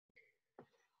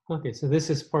Okay, so this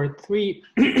is part 3.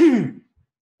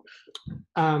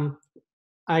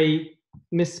 I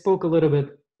misspoke a little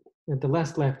bit at the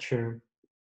last lecture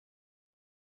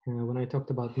when I talked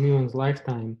about muon's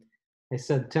lifetime. I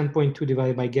said 10.2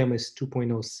 divided by gamma is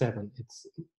 2.07. It's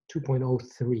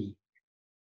 2.03.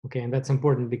 Okay, and that's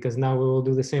important because now we will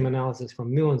do the same analysis from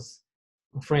muon's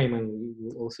frame and we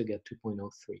will also get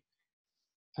 2.03.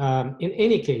 In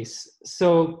any case,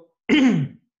 so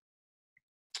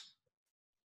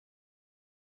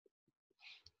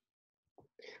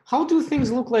how do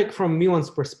things look like from muon's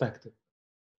perspective?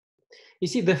 You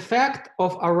see, the fact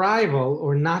of arrival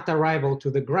or not arrival to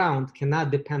the ground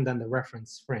cannot depend on the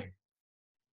reference frame.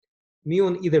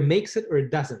 Muon either makes it or it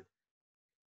doesn't.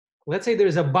 Let's say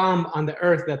there's a bomb on the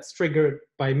Earth that's triggered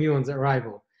by muon's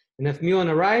arrival. And if muon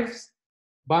arrives,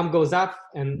 bomb goes up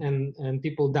and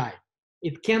people die.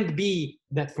 It can't be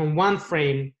that from one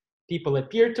frame people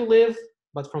appear to live,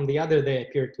 but from the other they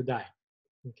appear to die.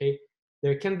 Okay,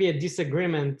 there can be a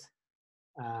disagreement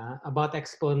about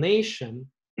explanation,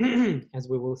 as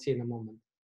we will see in a moment.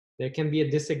 There can be a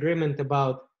disagreement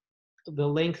about the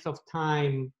length of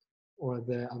time or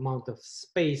the amount of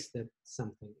space that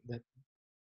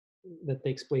that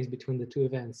takes place between the two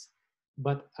events.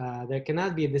 But there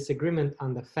cannot be a disagreement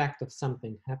on the fact of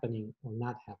something happening or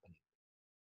not happening.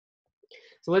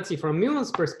 So let's see, from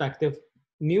muon's perspective,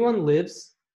 muon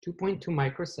lives 2.2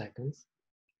 microseconds,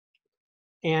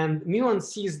 and muon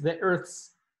sees the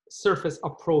Earth's surface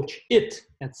approach it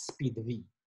at speed v.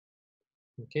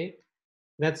 Okay,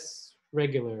 that's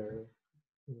regular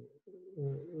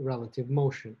relative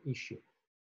motion issue.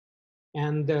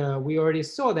 And we already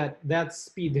saw that that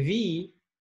speed v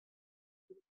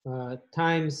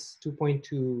times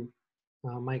 2.2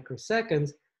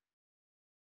 microseconds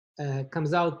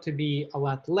comes out to be a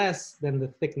lot less than the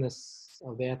thickness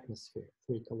of the atmosphere,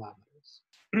 3 kilometers,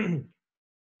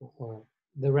 or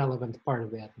the relevant part of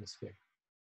the atmosphere.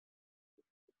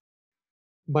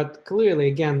 But clearly,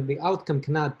 again, the outcome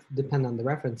cannot depend on the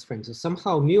reference frame. So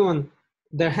somehow muon,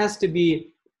 there has to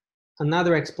be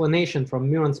another explanation from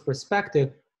muon's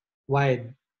perspective why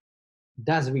it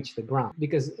does reach the ground,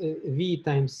 because v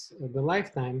times the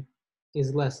lifetime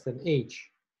is less than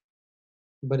h,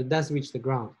 but it does reach the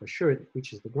ground. For sure, it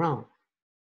reaches the ground.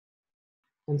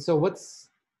 And so what's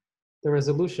the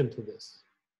resolution to this?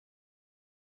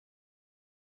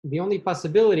 The only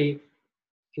possibility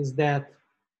is that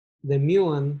the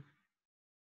muon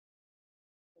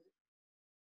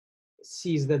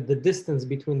sees that the distance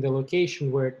between the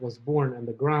location where it was born and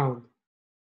the ground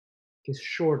is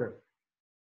shorter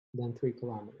than 3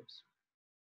 kilometers.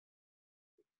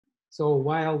 So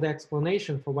while the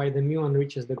explanation for why the muon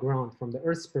reaches the ground from the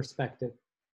Earth's perspective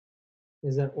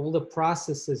is that all the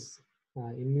processes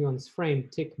in muon's frame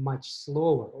tick much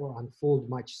slower or unfold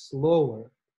much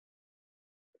slower,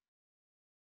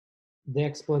 the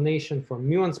explanation from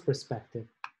muon's perspective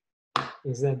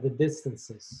is that the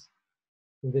distances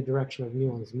in the direction of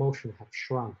muon's motion have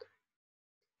shrunk.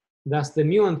 Thus, the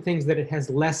muon thinks that it has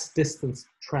less distance to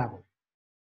travel.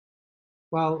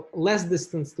 While less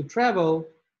distance to travel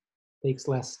takes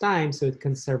less time, so it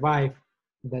can survive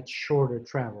that shorter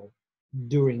travel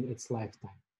during its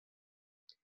lifetime.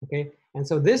 Okay, and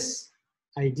so this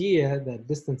idea that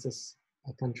distances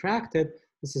are contracted,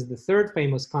 this is the third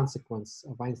famous consequence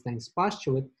of Einstein's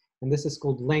postulate, and this is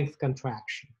called length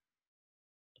contraction.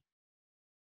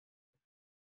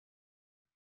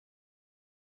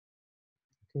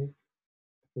 Okay,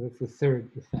 that's the third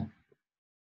effect.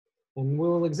 And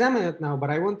we'll examine it now,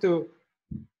 but I want to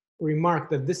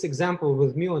remark that this example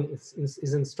with muon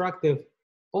is instructive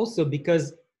also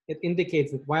because it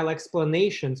indicates that while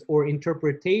explanations or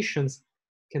interpretations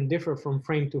can differ from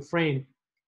frame to frame,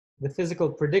 the physical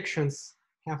predictions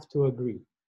have to agree.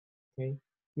 Okay,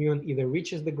 muon either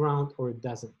reaches the ground or it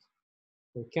doesn't.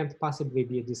 There can't possibly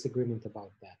be a disagreement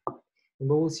about that. And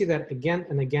we will see that again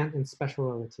and again in special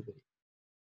relativity.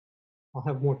 I'll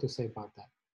have more to say about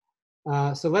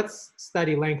that. So let's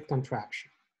study length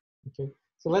contraction. Okay,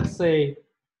 so let's say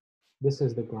this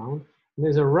is the ground. And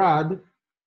there's a rod.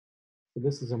 So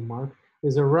this is a mark.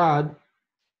 There's a rod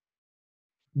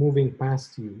moving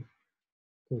past you.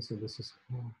 Okay, so this is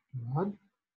a rod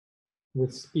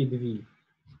with speed v.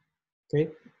 Okay,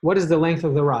 what is the length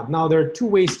of the rod? Now there are two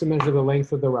ways to measure the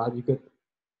length of the rod. You could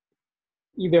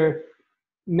either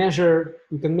measure,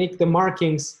 you can make the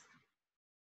markings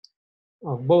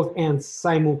of both ends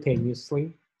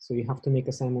simultaneously. So you have to make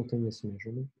a simultaneous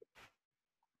measurement.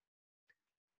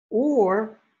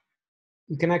 Or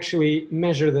you can actually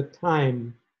measure the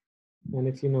time, and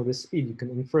if you know the speed, you can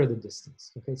infer the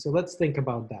distance. Okay, so let's think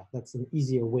about that. That's an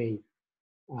easier way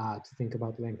to think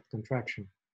about length contraction.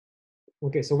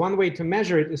 Okay, so one way to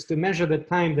measure it is to measure the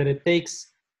time that it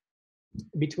takes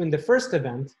between the first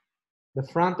event, the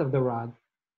front of the rod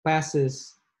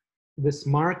passes this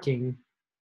marking,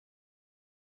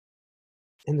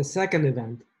 and the second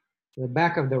event, the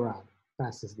back of the rod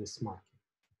passes this marking.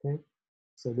 Okay,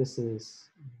 so this is,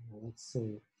 let's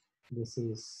say, this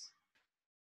is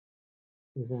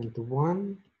event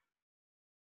 1.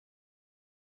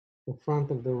 The front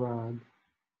of the rod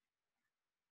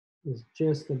is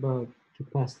just about to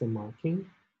pass the marking.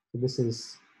 So this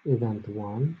is event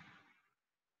 1.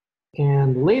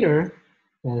 And later,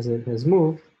 as it has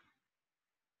moved,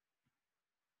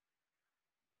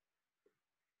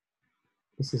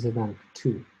 this is event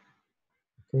 2.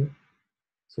 Okay,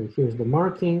 so here's the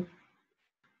marking,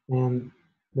 and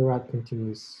the rod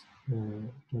continues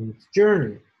on its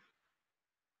journey.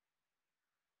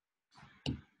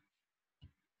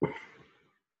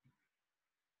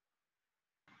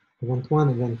 Event 1,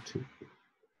 event 2.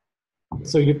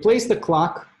 So you place the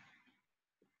clock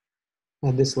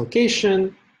at this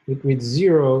location, it reads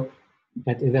 0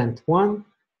 at event 1,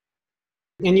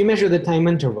 and you measure the time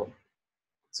interval.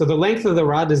 So the length of the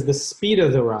rod is the speed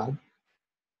of the rod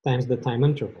times the time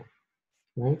interval,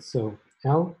 right? So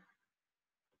L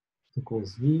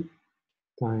equals V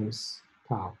times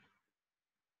tau.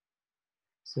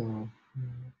 So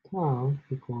tau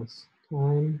equals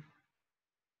time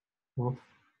of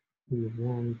the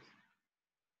event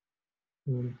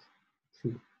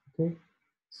 2, okay?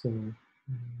 So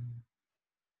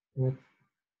F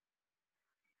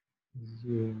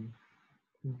 0.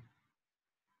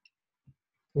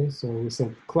 Okay, so we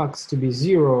set clocks to be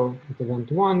 0 at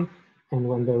event 1, and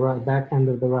when the back end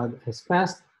of the rod has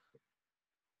passed,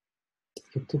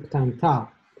 it took time tau.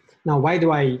 Now, why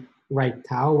do I write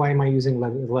tau? Why am I using the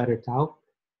letter tau?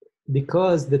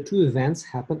 Because the two events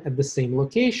happen at the same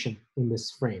location in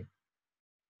this frame.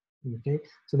 Okay,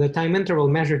 so the time interval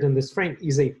measured in this frame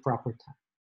is a proper time.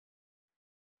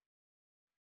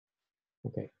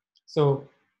 Okay, so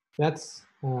that's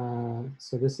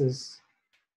so this is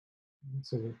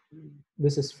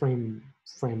frame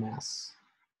S.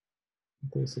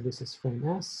 Okay, so this is frame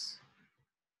S,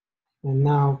 and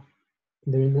now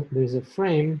there's a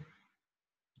frame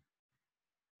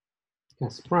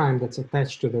S prime that's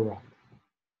attached to the rod.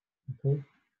 Okay,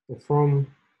 so from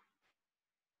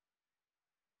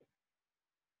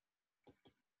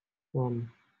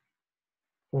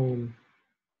frame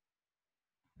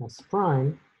S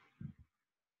prime,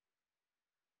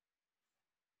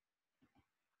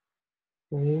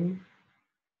 frame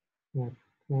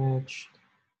attached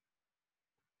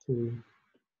to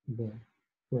the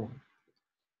rod.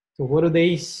 So what do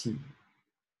they see?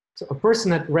 So a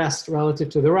person at rest relative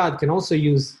to the rod can also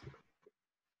use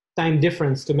time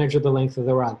difference to measure the length of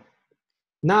the rod.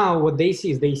 Now what they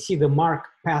see is they see the mark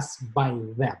pass by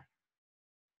them.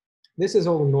 This is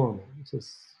all normal. This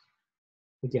is,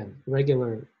 again,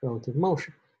 regular relative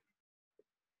motion.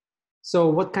 So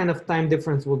what kind of time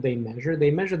difference will they measure?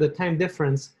 They measure the time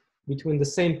difference between the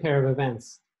same pair of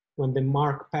events when the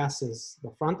mark passes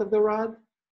the front of the rod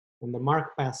and the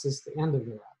mark passes the end of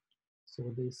the rod. So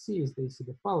what they see is they see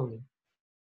the following.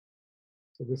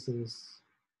 So this is,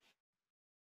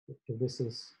 if this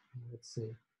is, let's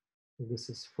say, if this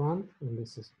is front and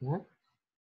this is back.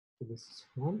 So this is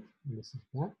front and this is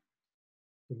back.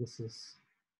 So this is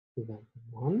event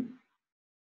 1.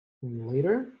 And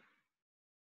later,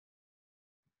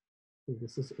 so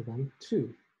this is event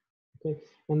 2. Okay,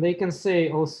 and they can say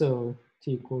also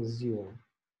t equals 0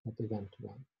 at event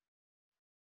 1.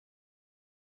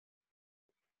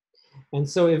 And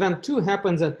so event 2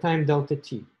 happens at time delta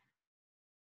t.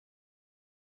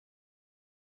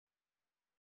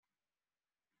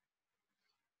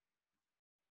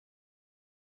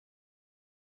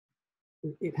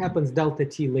 It happens delta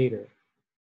t later.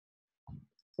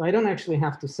 So I don't actually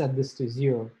have to set this to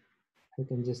 0. I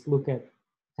can just look at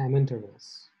time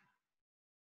intervals.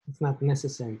 It's not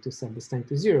necessary to set this time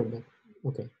to 0, but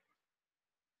okay.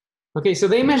 Okay, so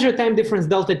they measure time difference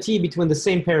delta t between the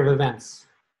same pair of events.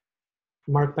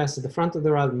 Mark passes the front of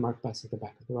the rod and mark passes the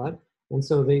back of the rod. And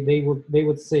so they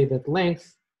would say that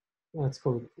length, let's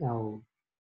call it L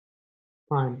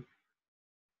prime,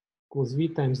 equals V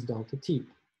times delta t.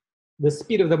 The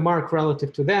speed of the mark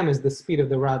relative to them is the speed of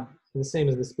the rod, the same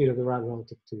as the speed of the rod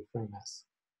relative to frame S.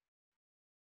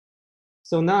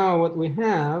 So now what we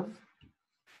have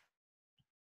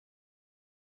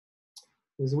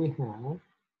is we have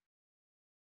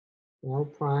L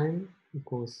prime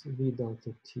equals V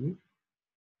delta t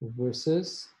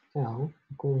versus L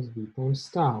equals V times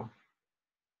tau.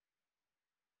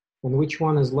 And which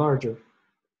one is larger?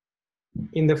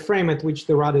 in the frame at which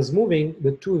the rod is moving,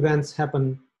 the two events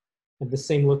happen at the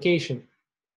same location.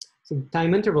 So the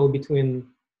time interval between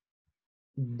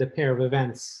the pair of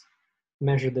events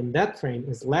measured in that frame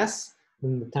is less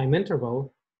than the time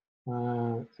interval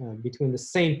between the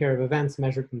same pair of events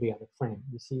measured in the other frame.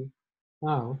 You see,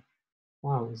 tau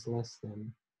is less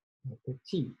than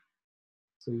t.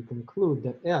 So you conclude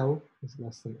that L is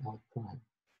less than L prime.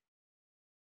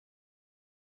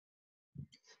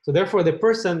 So therefore, the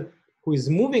person who is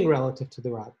moving relative to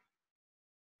the rod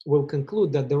will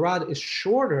conclude that the rod is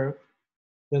shorter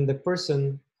than the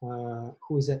person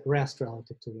who is at rest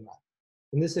relative to the rod.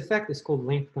 And this effect is called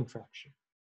length contraction.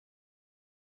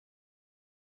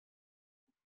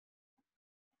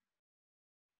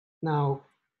 Now,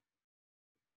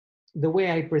 the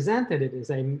way I presented it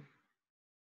is I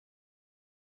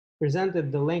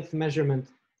presented the length measurement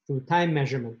through time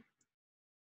measurement.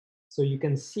 So you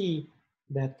can see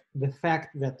that the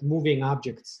fact that moving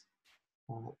objects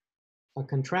are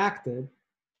contracted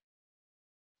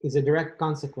is a direct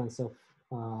consequence of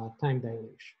time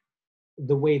dilation,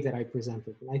 the way that I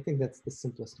presented it. I think that's the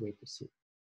simplest way to see it.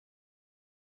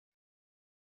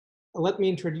 Let me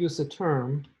introduce a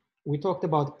term. We talked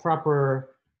about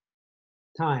proper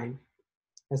time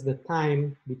as the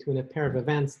time between a pair of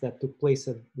events that took place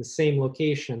at the same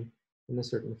location in a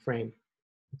certain frame.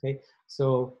 Okay,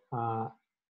 so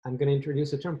I'm going to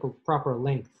introduce a term called proper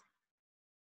length,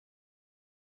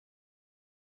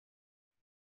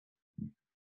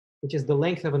 which is the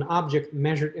length of an object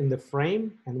measured in the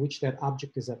frame and which that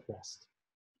object is at rest.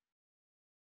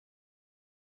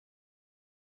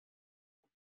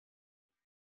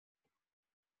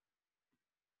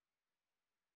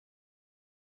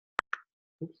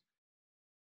 Oops.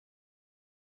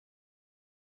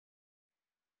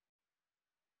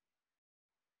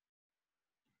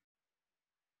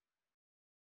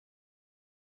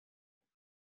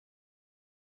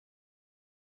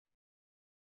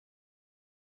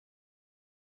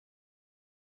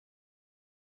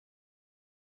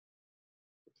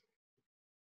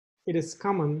 It is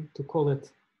common to call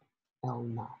it L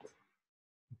naught.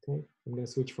 Okay, I'm going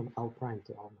to switch from L prime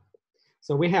to L naught.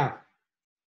 So we have,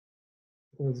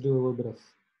 let's do a little bit of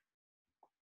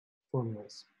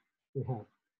formulas. We have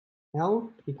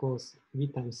L equals V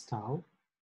times tau,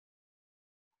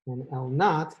 and L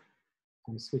naught,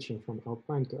 I'm switching from L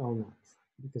prime to L naught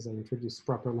because I introduced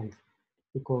proper length,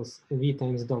 equals V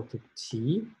times delta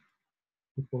T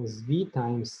equals V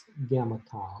times gamma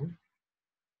tau.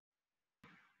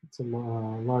 It's a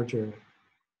larger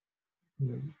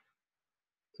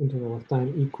interval of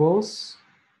time equals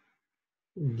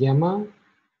gamma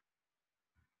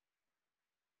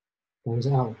times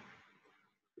L.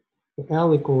 So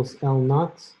L equals L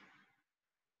naught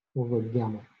over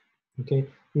gamma. Okay,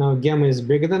 now gamma is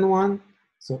bigger than 1,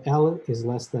 so L is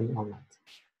less than L naught.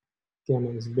 Gamma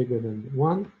is bigger than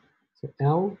 1, so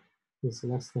L is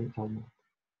less than L naught.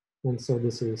 And so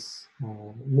this is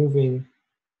moving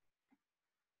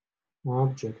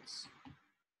objects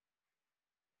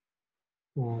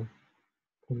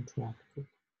contracted.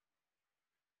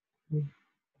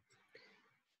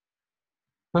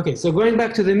 Okay, so going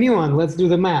back to the muon, let's do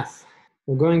the math.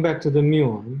 So going back to the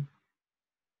muon,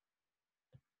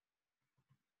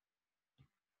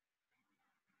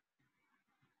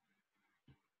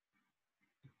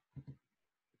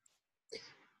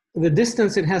 the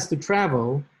distance it has to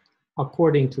travel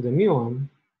according to the muon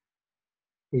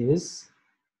is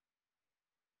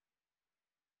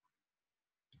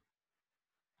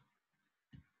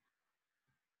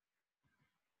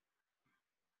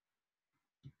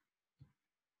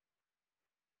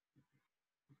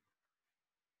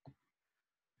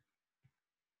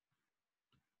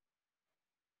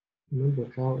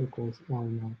remember L equals L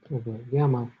naught over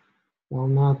gamma. L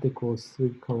naught equals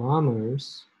 3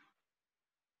 kilometers.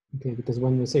 Okay, because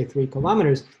when we say 3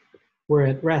 kilometers, we're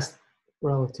at rest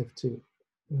relative to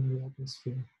the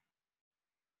atmosphere.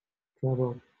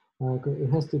 Travel, it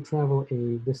has to travel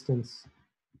a distance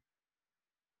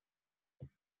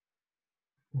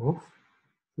of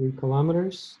 3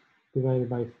 kilometers divided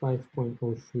by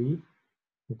 5.03.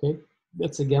 Okay,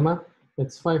 that's a gamma.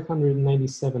 That's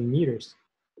 597 meters.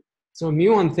 So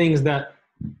muon thinks that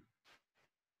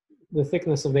the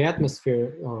thickness of the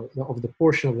atmosphere, or of the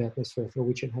portion of the atmosphere through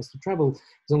which it has to travel,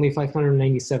 is only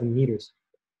 597 meters.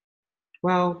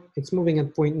 Well, it's moving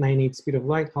at 0.98 speed of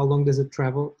light. How long does it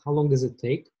travel? How long does it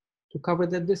take to cover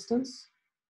that distance?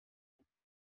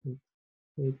 It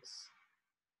takes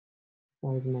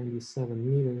 597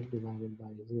 meters divided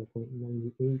by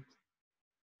 0.98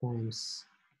 times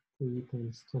 3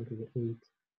 times 10 to the 8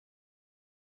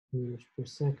 meters per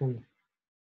second.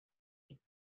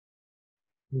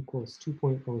 equals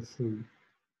 2.03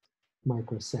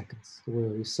 microseconds. Where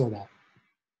we saw that.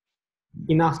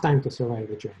 Enough time to survive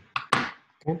the journey.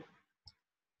 Okay.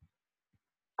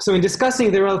 So in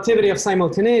discussing the relativity of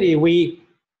simultaneity, we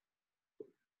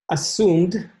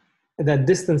assumed that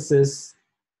distances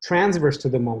transverse to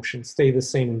the motion stay the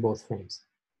same in both frames.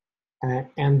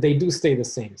 And they do stay the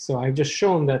same. So I've just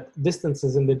shown that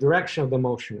distances in the direction of the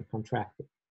motion are contracted,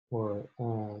 or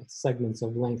segments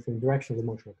of length in the direction of the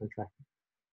motion are contracted.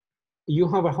 You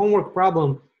have a homework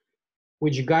problem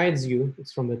which guides you,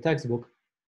 it's from the textbook,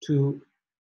 to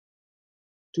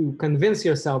convince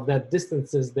yourself that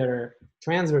distances that are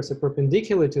transverse or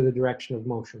perpendicular to the direction of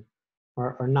motion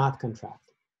are not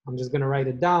contracted. I'm just going to write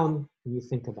it down and you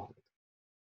think about it.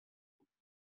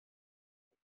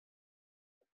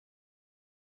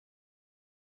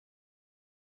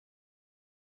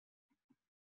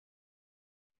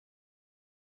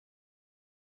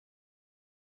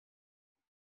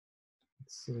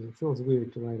 It feels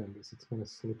weird to write on this. It's kind of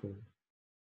slippery.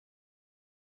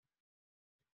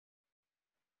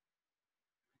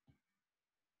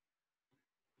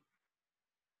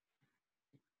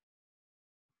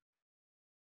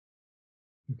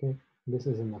 Okay, this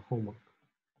is in the homework.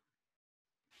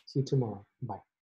 See you tomorrow. Bye.